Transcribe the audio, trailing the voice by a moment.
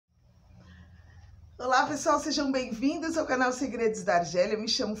Olá pessoal, sejam bem-vindos ao canal Segredos da Argélia. Eu me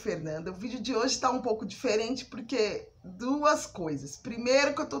chamo Fernanda. O vídeo de hoje está um pouco diferente porque duas coisas.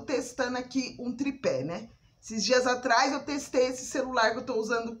 Primeiro que eu tô testando aqui um tripé, né? Esses dias atrás eu testei esse celular que eu tô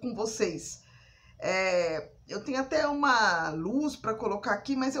usando com vocês. Eu tenho até uma luz para colocar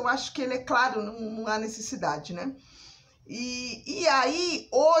aqui, mas eu acho que ele é claro, não há necessidade, né? E aí,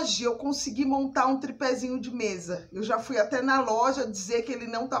 hoje eu consegui montar um tripézinho de mesa. Eu já fui até na loja dizer que ele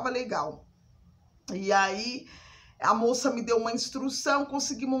não tava legal. E aí, a moça me deu uma instrução,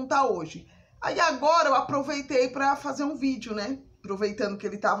 consegui montar hoje. Aí agora eu aproveitei para fazer um vídeo, né? Aproveitando que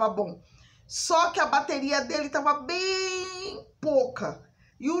ele tava bom. Só que a bateria dele tava bem pouca.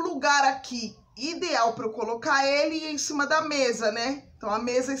 E o lugar aqui ideal para eu colocar ele é em cima da mesa, né? Então a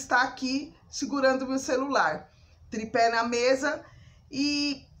mesa está aqui segurando o meu celular. Tripé na mesa.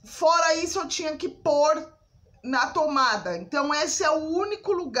 E fora isso eu tinha que pôr na tomada. Então esse é o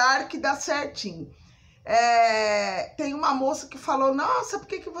único lugar que dá certinho. Tem uma moça que falou: nossa, por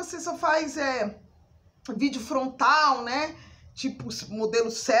que você só faz vídeo frontal, né? Tipo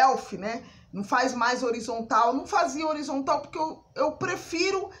modelo selfie, né? Não faz mais horizontal. Não fazia horizontal porque eu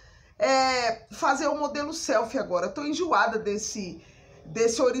prefiro fazer o modelo selfie agora. Eu tô enjoada desse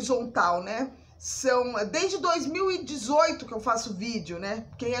horizontal, né? Desde 2018 que eu faço vídeo, né?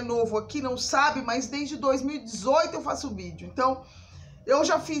 Quem é novo aqui não sabe, mas desde 2018 eu faço vídeo. Então, eu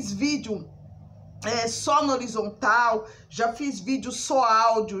já fiz vídeo só no horizontal, já fiz vídeo só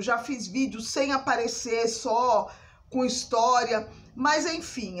áudio, já fiz vídeo sem aparecer, só com história. Mas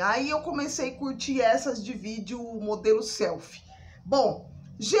enfim, aí eu comecei a curtir essas de vídeo modelo selfie. Bom,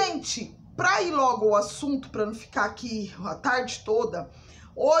 gente, para ir logo ao assunto, para não ficar aqui a tarde toda,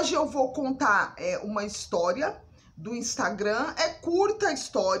 hoje eu vou contar uma história do Instagram. É curta a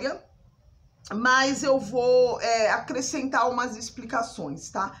história, mas eu vou acrescentar umas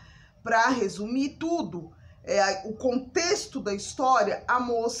explicações, tá? Para resumir tudo, o contexto da história, a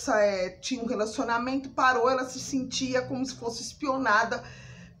moça tinha um relacionamento, parou, ela se sentia como se fosse espionada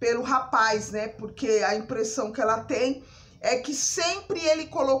pelo rapaz, né? Porque a impressão que ela tem é que sempre ele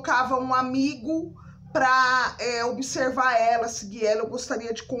colocava um amigo para observar ela, seguir ela. Eu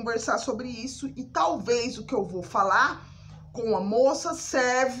gostaria de conversar sobre isso e talvez o que eu vou falar com a moça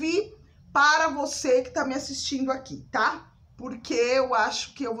serve para você que está me assistindo aqui, tá? Porque eu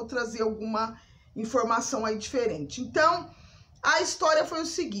acho que eu vou trazer alguma informação aí diferente. Então, a história foi o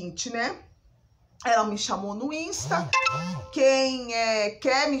seguinte, né? Ela me chamou no Insta. Quem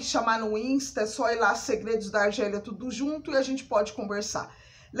quer me chamar no Insta é só ir lá, Segredos da Argélia, tudo junto, e a gente pode conversar.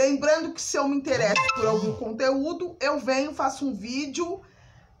 Lembrando que se eu me interesso por algum conteúdo, eu venho, faço um vídeo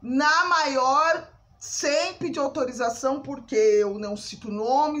na maior, sem pedir autorização, porque eu não cito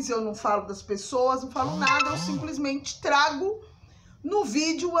nomes, eu não falo das pessoas, não falo nada, eu simplesmente trago no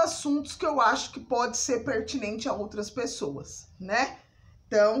vídeo assuntos que eu acho que pode ser pertinente a outras pessoas, né?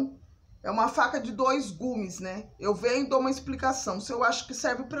 Então, é uma faca de dois gumes, né? Eu venho e dou uma explicação. Se eu acho que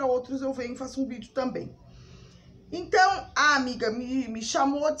serve para outros, eu venho e faço um vídeo também. Então, a amiga me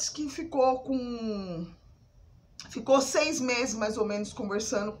chamou, disse que ficou 6 meses, mais ou menos,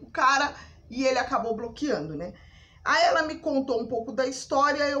 conversando com o cara e ele acabou bloqueando, né? Aí ela me contou um pouco da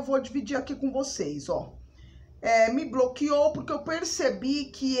história, eu vou dividir aqui com vocês, ó. Me bloqueou porque eu percebi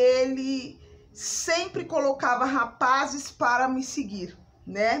que ele sempre colocava rapazes para me seguir,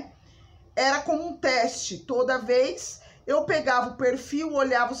 né? Era como um teste. Toda vez eu pegava o perfil,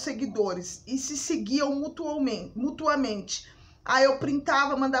 olhava os seguidores e se seguiam mutuamente. Aí eu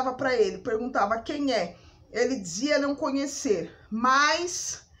printava, mandava para ele, perguntava quem é. Ele dizia não conhecer,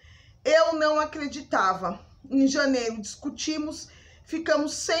 mas eu não acreditava. Em janeiro discutimos,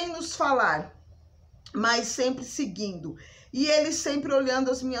 ficamos sem nos falar, mas sempre seguindo. E ele sempre olhando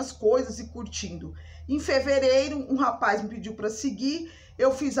as minhas coisas e curtindo. Em fevereiro, um rapaz me pediu para seguir,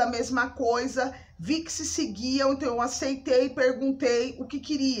 eu fiz a mesma coisa, vi que se seguiam, então eu aceitei, perguntei o que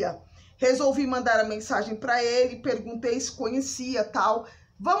queria. Resolvi mandar a mensagem para ele, perguntei se conhecia, tal.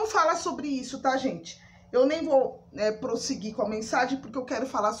 Vamos falar sobre isso, tá, gente? Eu nem vou prosseguir com a mensagem porque eu quero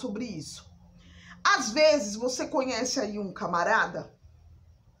falar sobre isso. Às vezes você conhece aí um camarada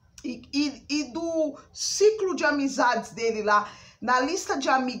e do ciclo de amizades dele lá, na lista de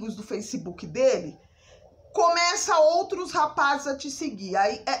amigos do Facebook dele, começa outros rapazes a te seguir.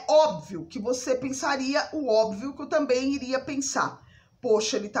 Aí é óbvio que você pensaria o óbvio que eu também iria pensar.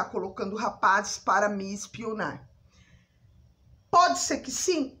 Poxa, ele tá colocando rapazes para me espionar. Pode ser que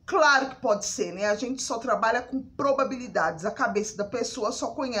sim? Claro que pode ser, né? A gente só trabalha com probabilidades. A cabeça da pessoa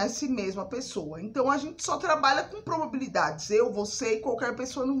só conhece mesmo a pessoa. Então, a gente só trabalha com probabilidades. Eu, você e qualquer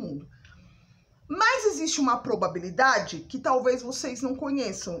pessoa no mundo. Mas existe uma probabilidade que talvez vocês não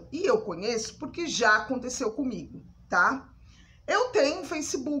conheçam, e eu conheço porque já aconteceu comigo, tá? Eu tenho um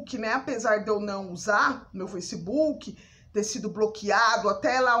Facebook, né? Apesar de eu não usar meu Facebook, ter sido bloqueado,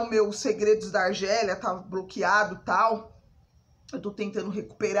 até lá o meu Segredos da Argélia tá bloqueado e tal. Eu tô tentando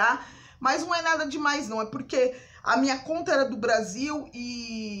recuperar, mas não é nada demais não, é porque a minha conta era do Brasil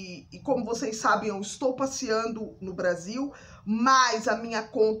e como vocês sabem, eu estou passeando no Brasil, mas a minha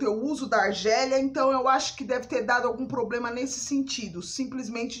conta eu uso da Argélia, então eu acho que deve ter dado algum problema nesse sentido,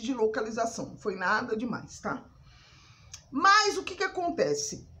 simplesmente de localização, não foi nada demais, tá? Mas o que que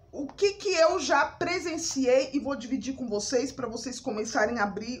acontece? O que que eu já presenciei e vou dividir com vocês para vocês começarem a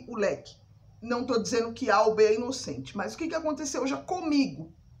abrir o leque. Não tô dizendo que A ou B é inocente, mas o que que aconteceu já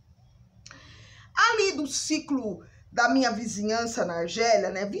comigo? Ali do ciclo da minha vizinhança na Argélia,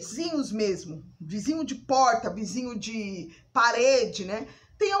 né? Vizinhos mesmo, vizinho de porta, vizinho de parede, né?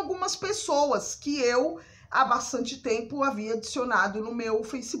 Tem algumas pessoas que eu há bastante tempo havia adicionado no meu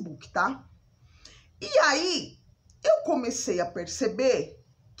Facebook, tá? E aí eu comecei a perceber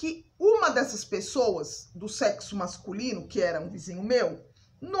que uma dessas pessoas do sexo masculino, que era um vizinho meu,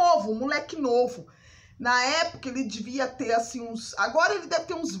 novo, um moleque novo, na época ele devia ter assim uns, agora ele deve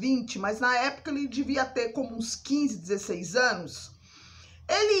ter uns 20, mas na época ele devia ter como uns 15, 16 anos.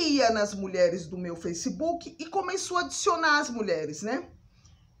 Ele ia nas mulheres do meu Facebook e começou a adicionar as mulheres, né?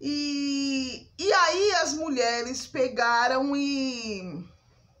 E aí as mulheres pegaram e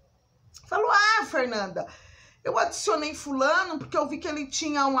falou: ah, Fernanda, eu adicionei fulano porque eu vi que ele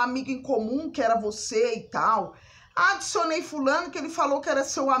tinha um amigo em comum, que era você e tal. Adicionei fulano que ele falou que era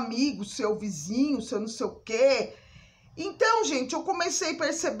seu amigo, seu vizinho, seu não sei o quê. Então, gente, eu comecei a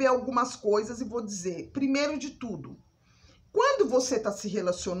perceber algumas coisas e vou dizer, primeiro de tudo, quando você está se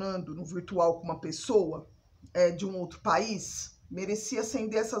relacionando no virtual com uma pessoa de um outro país, merecia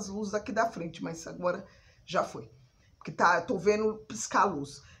acender essas luzes aqui da frente, mas agora já foi. Porque tô vendo piscar a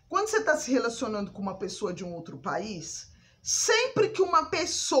luz. Quando você está se relacionando com uma pessoa de um outro país, sempre que uma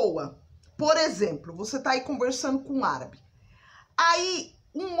pessoa, por exemplo, você está aí conversando com um árabe, aí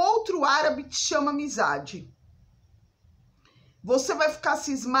um outro árabe te chama amizade, você vai ficar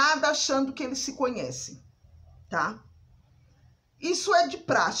cismada achando que eles se conhecem, tá? Isso é de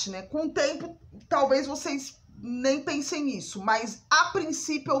praxe, né? Com o tempo, talvez vocês nem pensem nisso, mas a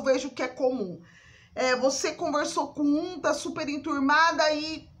princípio eu vejo que é comum. Você conversou com um, tá super enturmada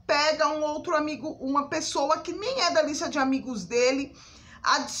e pega um outro amigo, uma pessoa que nem é da lista de amigos dele,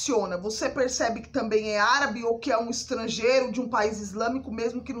 adiciona. Você percebe que também é árabe ou que é um estrangeiro de um país islâmico,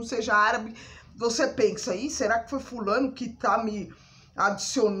 mesmo que não seja árabe. Você pensa, aí, será que foi fulano que tá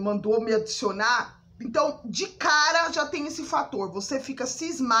mandou me adicionar? Então, de cara, já tem esse fator. Você fica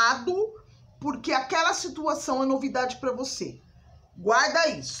cismado porque aquela situação é novidade para você. Guarda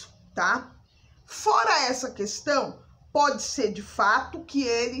isso, tá? Fora essa questão, pode ser de fato que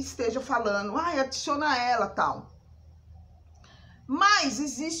ele esteja falando, adiciona ela, tal. Mas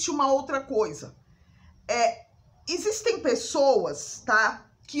existe uma outra coisa. Existem pessoas, tá,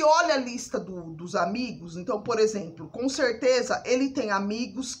 que olham a lista dos amigos. Então, por exemplo, com certeza ele tem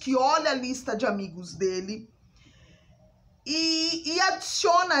amigos que olham a lista de amigos dele e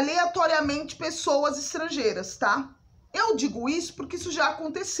adiciona aleatoriamente pessoas estrangeiras, tá? Eu digo isso porque isso já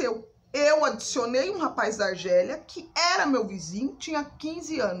aconteceu. Eu adicionei um rapaz da Argélia que era meu vizinho, tinha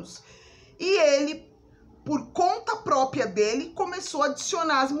 15 anos. E ele, por conta própria dele, começou a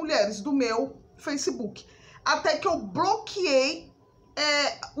adicionar as mulheres do meu Facebook. Até que eu bloqueei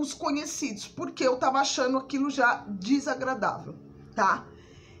os conhecidos, porque eu tava achando aquilo já desagradável, tá?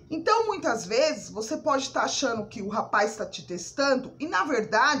 Então, muitas vezes, você pode estar achando que o rapaz está te testando e, na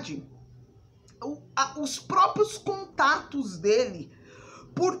verdade, os próprios contatos dele,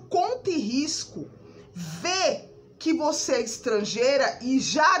 por conta e risco, vê que você é estrangeira e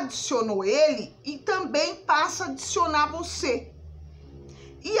já adicionou ele e também passa a adicionar você.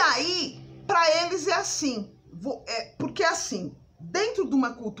 E aí, para eles é assim, porque assim, dentro de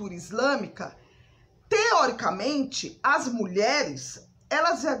uma cultura islâmica, teoricamente, as mulheres,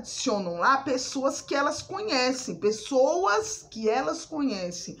 elas adicionam lá pessoas que elas conhecem, pessoas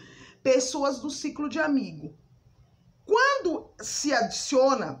do ciclo de amigo. Quando se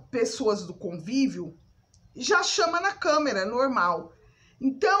adiciona pessoas do convívio, já chama na câmera, normal.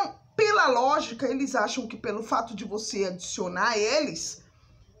 Então, pela lógica, eles acham que pelo fato de você adicionar eles,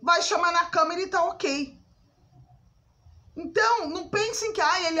 vai chamar na câmera e tá ok. Então, não pensem que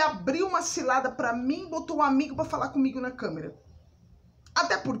ele abriu uma cilada para mim, botou um amigo para falar comigo na câmera.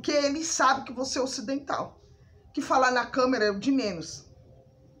 Até porque ele sabe que você é ocidental, que falar na câmera é o de menos.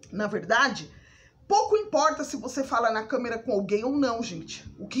 Na verdade, Pouco importa se você fala na câmera com alguém ou não,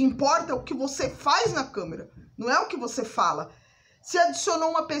 gente. O que importa é o que você faz na câmera, não é o que você fala. Se adicionou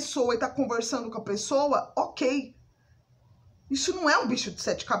uma pessoa e tá conversando com a pessoa, ok. Isso não é um bicho de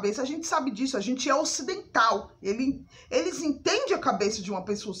 7 cabeças, a gente sabe disso, a gente é ocidental. Eles entendem a cabeça de uma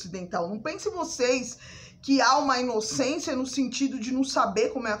pessoa ocidental. Não pensem vocês que há uma inocência no sentido de não saber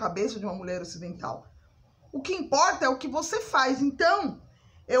como é a cabeça de uma mulher ocidental. O que importa é o que você faz. Então,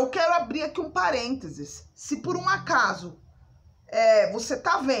 eu quero abrir aqui um parênteses. Se por um acaso você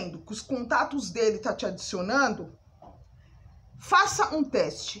tá vendo que os contatos dele tá te adicionando, faça um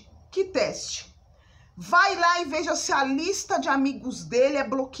teste. Que teste? Vai lá e veja se a lista de amigos dele é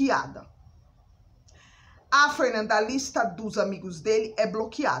bloqueada. Fernanda, a lista dos amigos dele é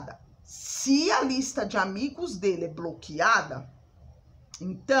bloqueada. Se a lista de amigos dele é bloqueada,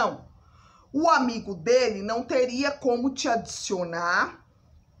 então o amigo dele não teria como te adicionar,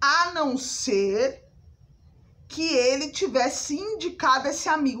 a não ser que ele tivesse indicado esse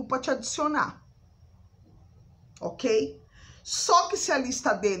amigo para te adicionar. Ok? Só que se a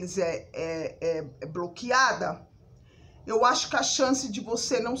lista deles é bloqueada, eu acho que a chance de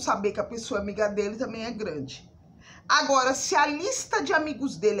você não saber que a pessoa é amiga dele também é grande. Agora, se a lista de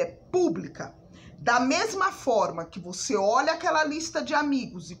amigos dele é pública, da mesma forma que você olha aquela lista de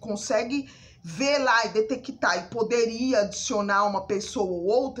amigos e consegue ver lá e detectar e poderia adicionar uma pessoa ou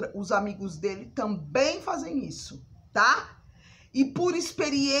outra, os amigos dele também fazem isso, tá? E por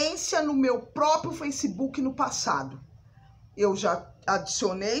experiência no meu próprio Facebook no passado, eu já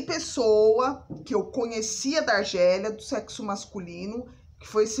adicionei pessoa que eu conhecia da Argélia, do sexo masculino, que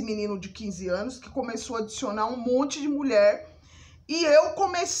foi esse menino de 15 anos, que começou a adicionar um monte de mulher. E eu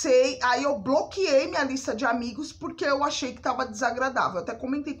comecei, aí eu bloqueei minha lista de amigos, porque eu achei que tava desagradável. Eu até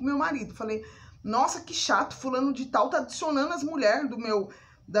comentei com meu marido, falei, nossa, que chato, fulano de tal tá adicionando as mulheres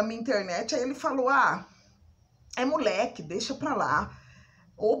da minha internet. Aí ele falou, é moleque, deixa pra lá.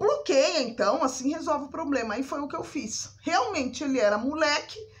 Ou bloqueia, então, assim resolve o problema. Aí foi o que eu fiz. Realmente ele era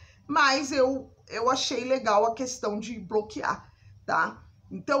moleque, mas eu achei legal a questão de bloquear, tá?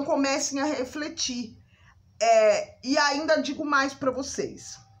 Então comecem a refletir. E ainda digo mais para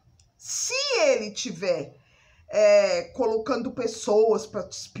vocês. Se ele tiver colocando pessoas para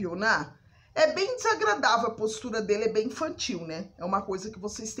te espionar, é bem desagradável, a postura dele é bem infantil, né? É uma coisa que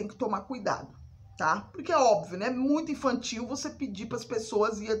vocês têm que tomar cuidado. Tá? Porque é óbvio, né? Muito infantil você pedir para as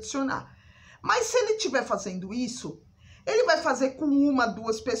pessoas ir adicionar. Mas se ele estiver fazendo isso, ele vai fazer com 1,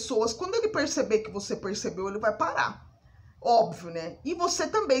 2 pessoas. Quando ele perceber que você percebeu, ele vai parar. Óbvio, né? E você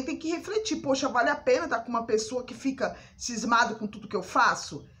também tem que refletir. Poxa, vale a pena estar com uma pessoa que fica cismado com tudo que eu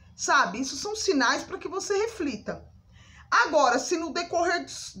faço? Sabe? Isso são sinais para que você reflita. Agora, se no decorrer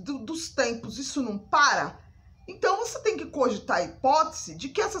dos tempos isso não para, então você tem que cogitar a hipótese de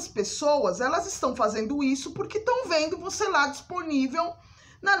que essas pessoas, elas estão fazendo isso porque estão vendo você lá disponível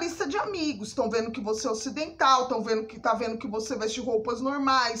na lista de amigos, estão vendo que você é ocidental, estão vendo que você veste roupas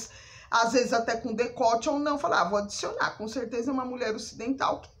normais, às vezes até com decote ou não, falar, vou adicionar, com certeza é uma mulher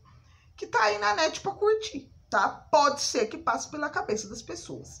ocidental que tá aí na net para curtir, tá? Pode ser que passe pela cabeça das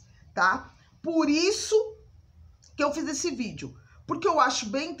pessoas, tá? Por isso que eu fiz esse vídeo. Porque eu acho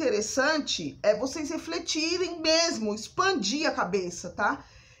bem interessante vocês refletirem mesmo, expandir a cabeça, tá?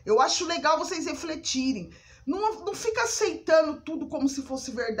 Eu acho legal vocês refletirem. Não fica aceitando tudo como se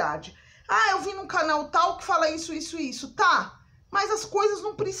fosse verdade. Eu vi num canal tal que fala isso, isso, isso. Tá, mas as coisas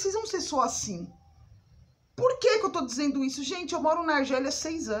não precisam ser só assim. Por que eu tô dizendo isso? Gente, eu moro na Argélia há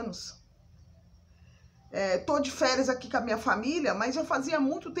 6 anos. Tô de férias aqui com a minha família, mas já fazia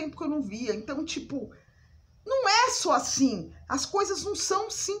muito tempo que eu não via. Então, tipo, não é só assim. As coisas não são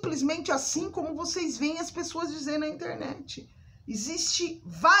simplesmente assim como vocês veem as pessoas dizendo na internet. Existem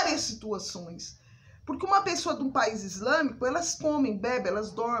várias situações. Porque uma pessoa de um país islâmico, elas comem, bebem,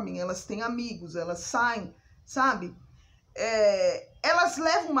 elas dormem, elas têm amigos, elas saem, sabe? Elas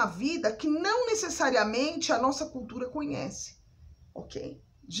levam uma vida que não necessariamente a nossa cultura conhece, ok?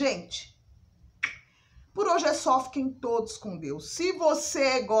 Gente, por hoje é só, fiquem todos com Deus. Se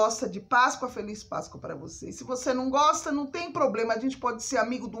você gosta de Páscoa, feliz Páscoa para você. Se você não gosta, não tem problema, a gente pode ser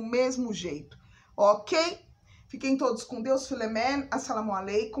amigo do mesmo jeito, ok? Fiquem todos com Deus, Filemen, assalamu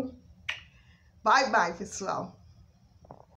alaikum. Bye, bye, pessoal.